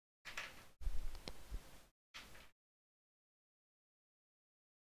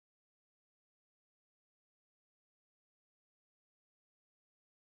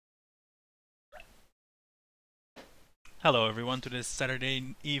Hello everyone to this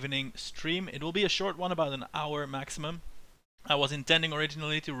Saturday evening stream. It will be a short one, about an hour maximum. I was intending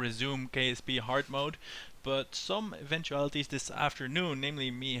originally to resume KSP hard mode, but some eventualities this afternoon,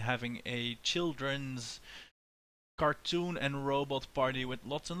 namely me having a children's cartoon and robot party with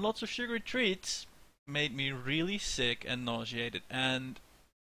lots and lots of sugary treats, made me really sick and nauseated, and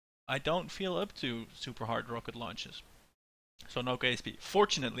I don't feel up to super hard rocket launches. So no KSP.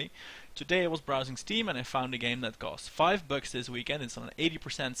 Fortunately, today I was browsing Steam and I found a game that costs $5 this weekend. It's on an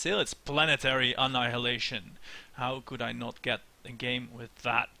 80% sale. It's Planetary Annihilation. How could I not get a game with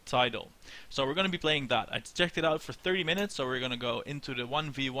that title? So we're going to be playing that. I checked it out for 30 minutes, so we're going to go into the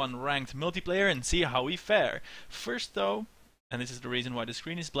 1v1 ranked multiplayer and see how we fare. First though, and this is the reason why the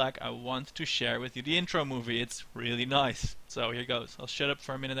screen is black, I want to share with you the intro movie. It's really nice. So here goes. I'll shut up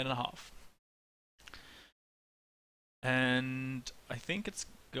for a minute and a half. And I think it's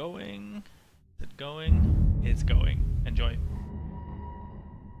going. Is it going? It's going. Enjoy.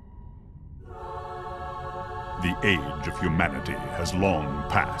 The age of humanity has long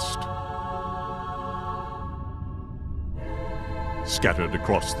passed. Scattered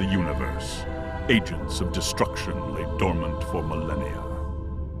across the universe, agents of destruction lay dormant for millennia.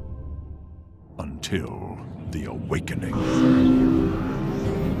 Until the awakening.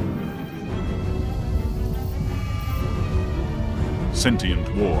 Sentient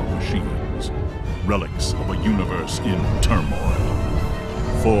war machines, relics of a universe in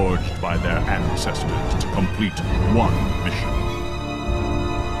turmoil, forged by their ancestors to complete one mission: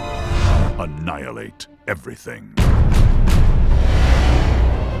 annihilate everything.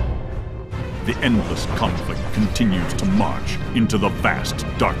 The endless conflict continues to march into the vast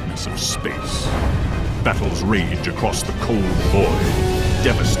darkness of space. Battles rage across the cold void,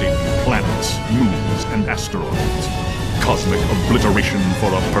 devastating planets, moons, and asteroids. Cosmic obliteration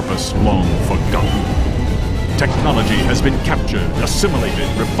for a purpose long forgotten. Technology has been captured, assimilated,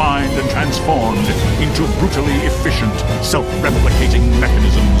 refined, and transformed into brutally efficient, self-replicating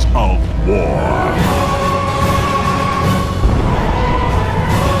mechanisms of war.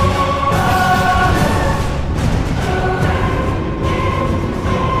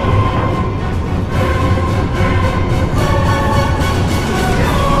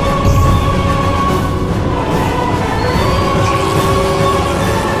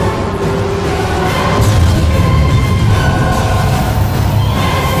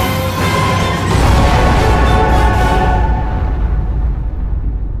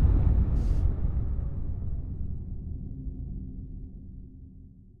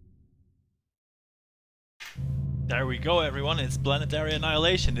 There we go everyone, it's Planetary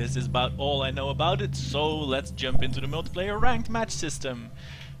Annihilation. This is about all I know about it, so let's jump into the multiplayer ranked match system.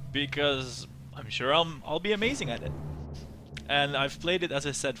 Because I'm sure I'll be amazing at it. And I've played it, as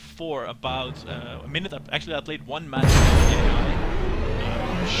I said, for about a minute. Actually, I played one match against the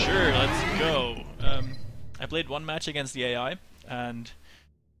AI. Sure, let's go. I played one match against the AI, and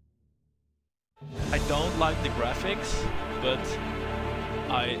I don't like the graphics, but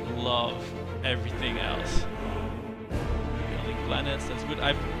I love everything else. Planets, that's good.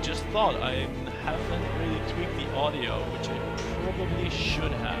 I've just thought I haven't really tweaked the audio, which I probably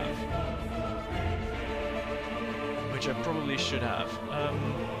should have.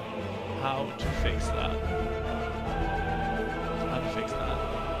 How to fix that?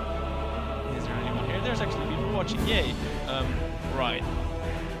 Is there anyone here? There's actually people watching. Yay! Right.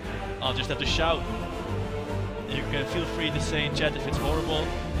 I'll just have to shout. You can feel free to say in chat if it's horrible.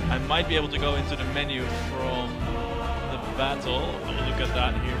 I might be able to go into the menu from battle. Oh, look at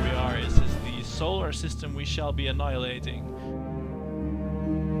that, here we are. This is the solar system we shall be annihilating.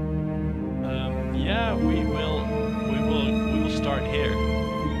 Yeah, we will start here.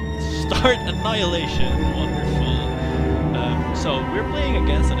 Start annihilation. Wonderful. So we're playing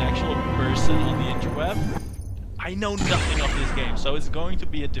against an actual person on the interweb. I know nothing of this game, so it's going to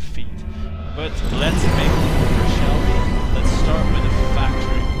be a defeat. But let's make it over, shall we? Let's start with a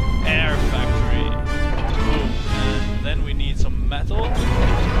factory. Air factory. Boom. And then we need some metal, and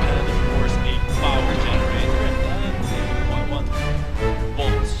of course a power generator, and then I want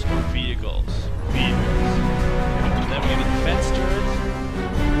bolts or vehicles. And then we need a defense turret,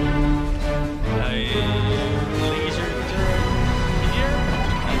 a laser turret here,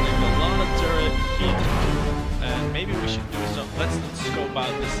 and then a lot of turret here. And maybe we should do some. Let's scope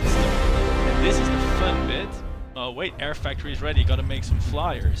out the system. And this is the fun bit. Oh wait, air factory is ready. Gotta make some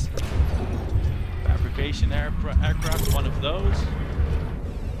flyers. Fabrication aircraft, one of those.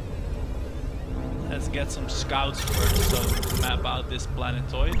 Let's get some scouts first, so map out this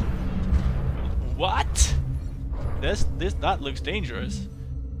planetoid. What? That looks dangerous.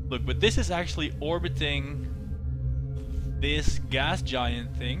 Look, but this is actually orbiting this gas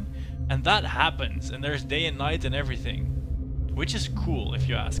giant thing, and that happens, and there's day and night and everything, which is cool if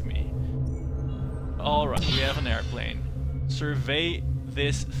you ask me. Alright, we have an airplane. Survey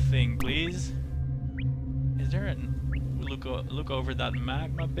this thing, please. Is there a look over that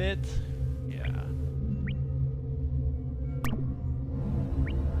magma bit? Yeah.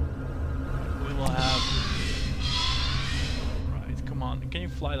 We will have... Right, come on. Can you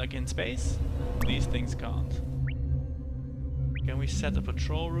fly like in space? These things can't. Can we set a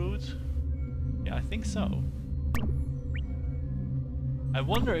patrol route? Yeah, I think so. I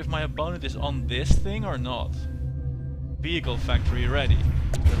wonder if my opponent is on this thing or not. Vehicle factory ready.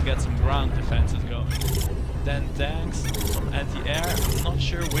 Let's get some ground defenses going. Then tanks, some anti-air. I'm not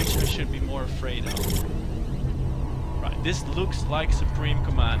sure which I should be more afraid of. Right, this looks like Supreme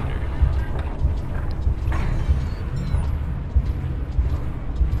Commander.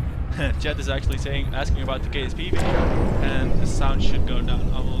 Chat is actually asking about the KSP video, and the sound should go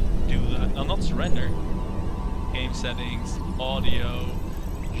down. I will do that. I'll not surrender. Game settings, audio,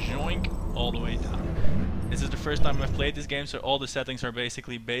 joink, all the way down. This is the first time I've played this game, so all the settings are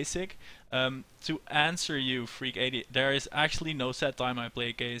basically basic. To answer you, Freak80, there is actually no set time I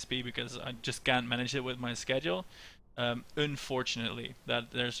play KSP because I just can't manage it with my schedule. Unfortunately,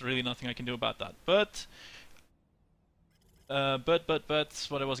 there's really nothing I can do about that. But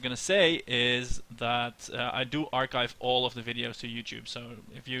what I was gonna say is that I do archive all of the videos to YouTube, so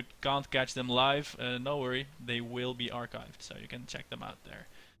if you can't catch them live, no worry, they will be archived, so you can check them out there.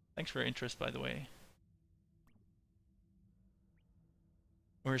 Thanks for your interest, by the way.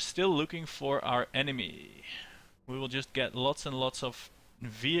 We're still looking for our enemy. We will just get lots and lots of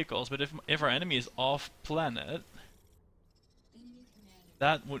vehicles, but if our enemy is off planet,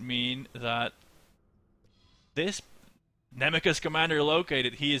 that would mean that this Nemicus commander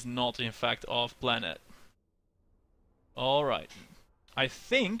located, he is not in fact off planet. Alright. I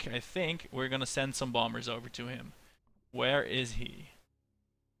think we're gonna send some bombers over to him. Where is he?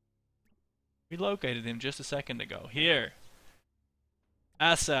 We located him just a second ago. Here.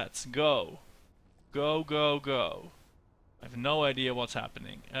 Assets, go. Go, go, go. I have no idea what's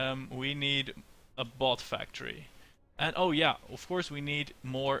happening. We need a bot factory. And oh yeah, of course we need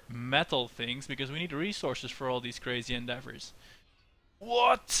more metal things because we need resources for all these crazy endeavors.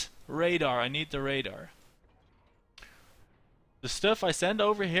 What? Radar, I need the radar. The stuff I send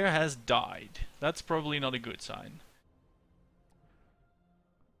over here has died. That's probably not a good sign.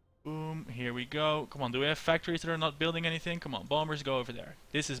 Boom, here we go. Come on, do we have factories that are not building anything? Come on, bombers, go over there.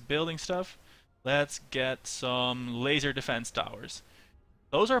 This is building stuff. Let's get some laser defense towers.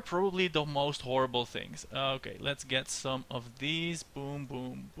 Those are probably the most horrible things. Okay, let's get some of these. Boom,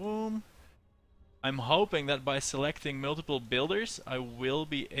 boom, boom. I'm hoping that by selecting multiple builders, I will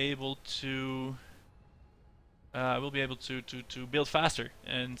be able to build faster,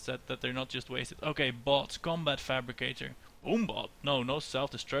 and that they're not just wasted. Okay, bots, combat fabricator, boombot. No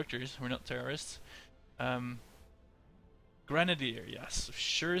self-destructors. We're not terrorists. Grenadier, yes,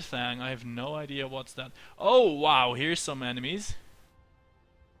 sure thing. I have no idea what's that. Oh wow, here's some enemies.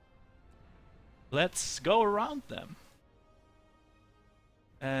 Let's go around them.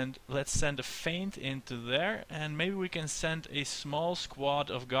 And let's send a feint into there, and maybe we can send a small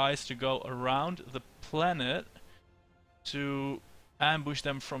squad of guys to go around the planet to ambush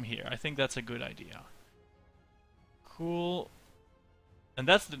them from here. I think that's a good idea. Cool. And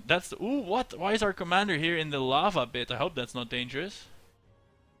that's the ooh, what? Why is our commander here in the lava bit? I hope that's not dangerous.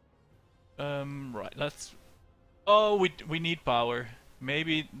 Right, let's... Oh, we need power.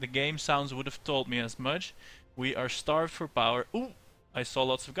 Maybe the game sounds would have told me as much. We are starved for power. Ooh, I saw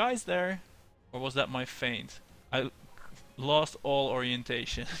lots of guys there. Or was that my feint? I lost all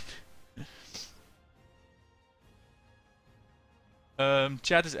orientation.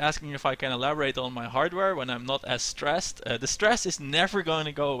 Chat is asking if I can elaborate on my hardware when I'm not as stressed. The stress is never going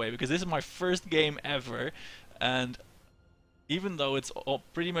to go away because this is my first game ever, and even though it's all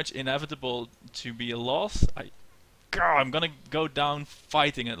pretty much inevitable to be a loss, I'm gonna go down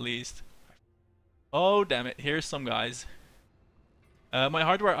fighting at least. Oh damn it! Here's some guys. My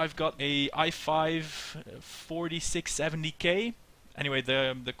hardware, I've got a i5 4670K. Anyway,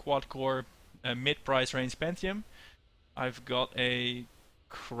 the quad-core mid-price range Pentium. I've got a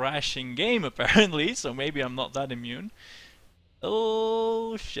crashing game apparently, so maybe I'm not that immune.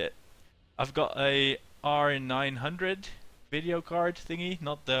 Oh shit. I've got a R900 video card thingy,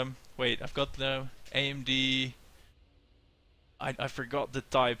 not the... Wait, I've got the AMD... I forgot the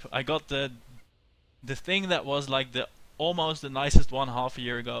type. I got the thing that was like almost the nicest one half a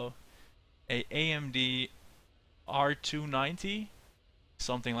year ago. A AMD R290?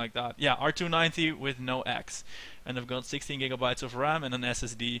 Something like that. Yeah, R290 with no X. and I've got 16 gigabytes of RAM and an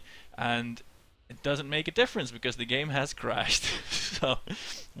SSD, and it doesn't make a difference because the game has crashed. So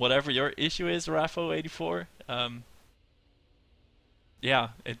whatever your issue is, Rafo84, yeah,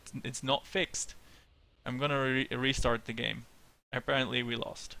 it's not fixed. I'm gonna restart the game. Apparently we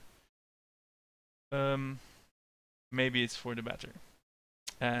lost. Maybe it's for the better.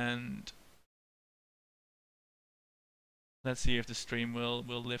 And let's see if the stream will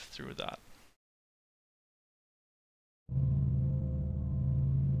live through that.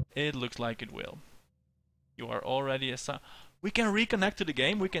 It looks like it will. You are already assigned. We can reconnect to the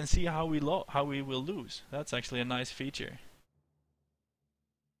game. We can see how we will lose. That's actually a nice feature.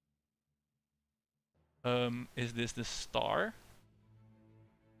 Is this the star?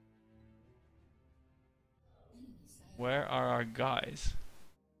 Where are our guys?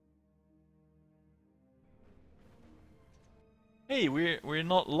 Hey, we're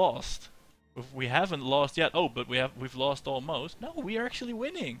not lost. We haven't lost yet. Oh, but we've lost almost. No, we are actually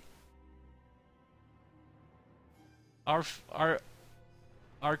winning. Our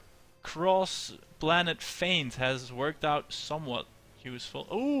cross planet feint has worked out somewhat useful.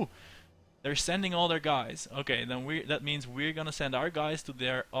 Oh, they're sending all their guys. Okay, then that means we're gonna send our guys to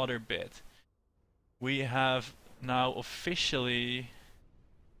their other bit. We have now officially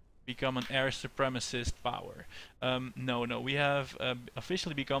become an air supremacist power. No, we have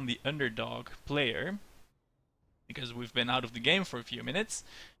officially become the underdog player because we've been out of the game for a few minutes,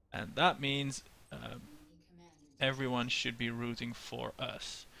 and that means everyone should be rooting for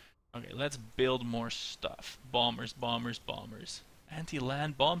us. Okay, let's build more stuff. Bombers.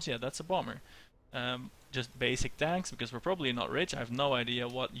 Anti-land bombs, yeah, that's a bomber. Just basic tanks because we're probably not rich. I have no idea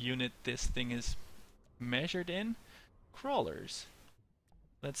what unit this thing is measured in. Crawlers.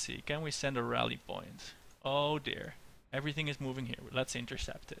 Let's see, can we send a rally point? Oh dear, everything is moving here. Let's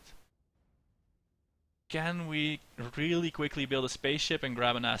intercept it. Can we really quickly build a spaceship and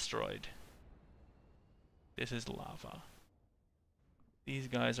grab an asteroid? This is lava. These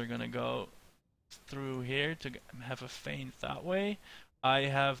guys are gonna go through here to have a feint that way. I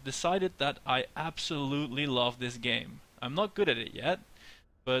have decided that I absolutely love this game. I'm not good at it yet,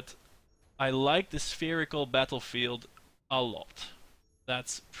 but I like the spherical battlefield a lot.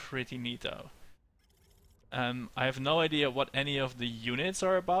 That's pretty neato. I have no idea what any of the units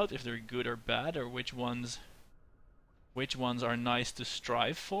are about, if they're good or bad, or which ones are nice to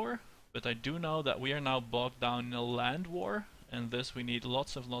strive for. But I do know that we are now bogged down in a land war, and thus we need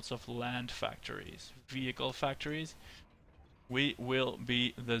lots of land factories, vehicle factories. We will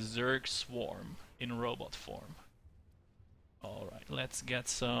be the Zerg swarm in robot form. Alright, let's get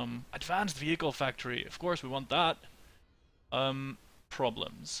some advanced vehicle factory. Of course we want that.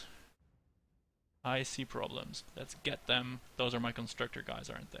 Problems. I see problems. Let's get them. Those are my constructor guys,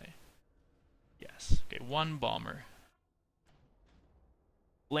 aren't they? Yes. Okay, one bomber.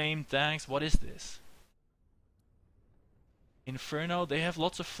 Flame tanks, what is this? Inferno, they have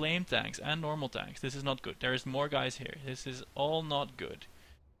lots of flame tanks and normal tanks. This is not good. There is more guys here. This is all not good.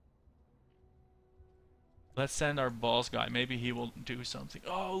 Let's send our boss guy. Maybe he will do something.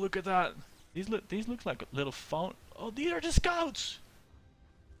 Oh, look at that. These look like little phone. Oh, these are the scouts.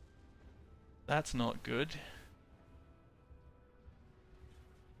 That's not good.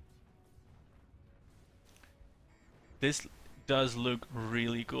 This does look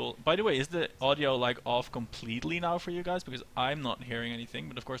really cool. By the way, is the audio like off completely now for you guys? Because I'm not hearing anything,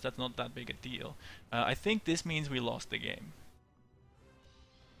 but of course that's not that big a deal. I think this means we lost the game.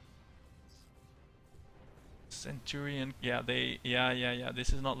 Centurion, yeah, this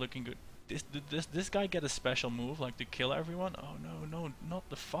is not looking good. This guy get a special move, like to kill everyone? Oh no, not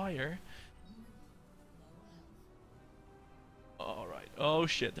the fire. Alright, oh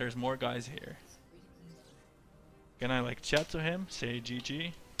shit, there's more guys here. Can I like chat to him? Say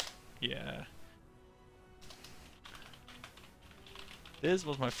GG? Yeah. This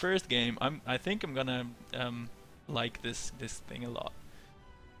was my first game. I think I'm gonna like this thing a lot.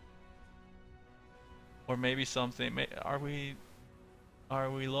 Or maybe something. Are we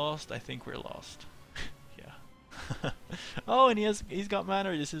lost? I think we're lost. Yeah. Oh, and he's got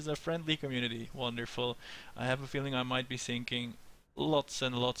manner. This is a friendly community. Wonderful. I have a feeling I might be sinking lots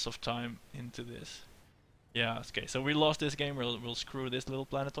and lots of time into this. Yeah, okay, so we lost this game. We'll screw this little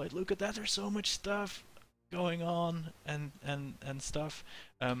planetoid. Look at that, there's so much stuff going on and stuff.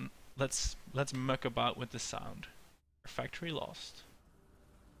 Let's muck about with the sound. Our factory lost.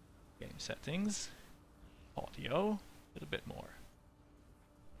 Game settings. Audio. A little bit more.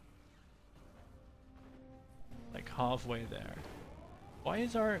 Like halfway there. Why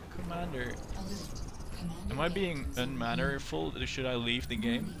is our commander... Am I being unmannerful? Should I leave the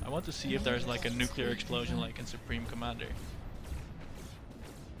game? I want to see if there's like a nuclear explosion like in Supreme Commander.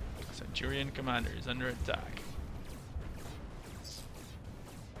 Centurion Commander is under attack.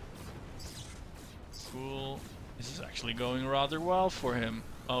 Cool. This is actually going rather well for him.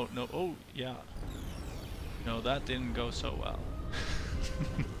 Oh no, oh yeah. No, that didn't go so well.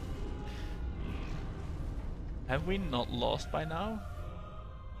 Have we not lost by now?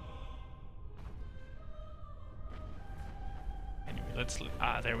 Anyway, let's...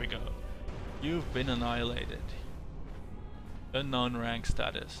 there we go. You've been annihilated. Unknown rank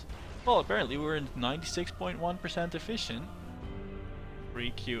status. Well, apparently we're in 96.1% efficient.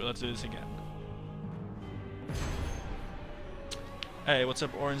 3Q, let's do this again. Hey, what's up,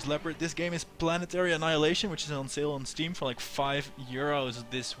 Orange Leopard? This game is Planetary Annihilation, which is on sale on Steam for like €5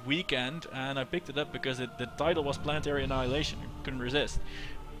 this weekend, and I picked it up because the title was Planetary Annihilation. I couldn't resist.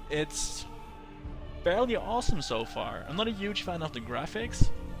 It's fairly awesome so far. I'm not a huge fan of the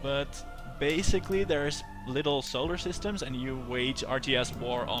graphics, but basically there's little solar systems and you wage RTS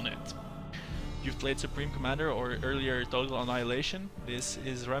war on it. If you've played Supreme Commander or earlier Total Annihilation, this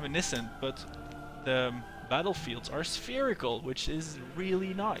is reminiscent, but the battlefields are spherical, which is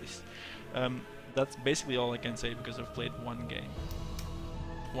really nice. That's basically all I can say because I've played one game,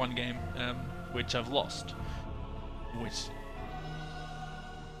 which I've lost, which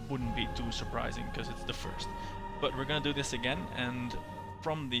wouldn't be too surprising because it's the first. But we're gonna do this again, and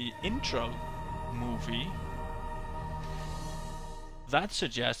from the intro movie, that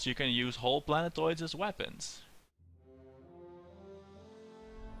suggests you can use whole planetoids as weapons.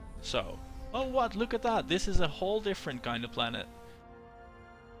 So, oh what, look at that, this is a whole different kind of planet.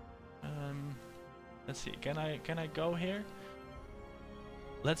 Let's see, can I go here?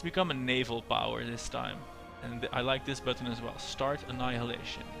 Let's become a naval power this time. And I like this button as well, Start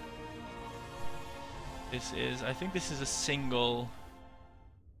Annihilation. This is, I think this is a single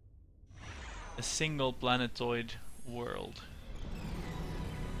planetoid world.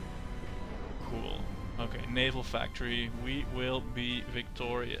 Cool. Okay, naval factory, we will be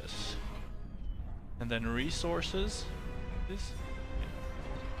victorious. And then resources, this,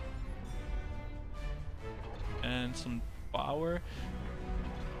 yeah. And some power,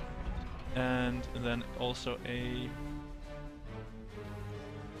 and then also a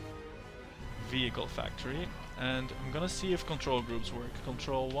vehicle factory. And I'm gonna see if control groups work.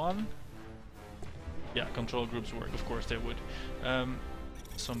 Control 1, yeah, control groups work, of course they would.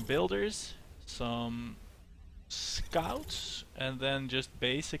 Some builders, some scouts, and then just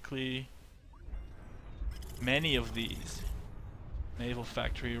basically many of these. Naval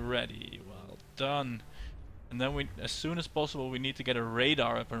factory ready, well done. And then we, as soon as possible, we need to get a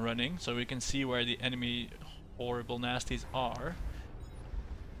radar up and running so we can see where the enemy horrible nasties are.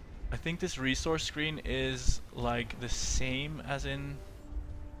 I think this resource screen is like the same as in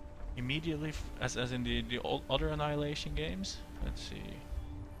immediately as in the other Annihilation games. Let's see.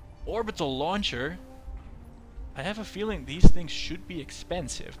 Orbital launcher. I have a feeling these things should be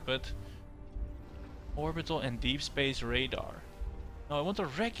expensive, but orbital and deep space radar. No, I want a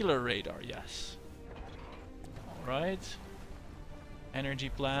regular radar, yes. Alright. Energy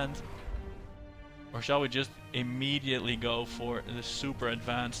plant. Or shall we just immediately go for the super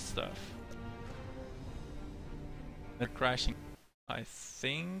advanced stuff? They're crashing. I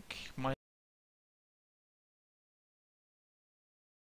think my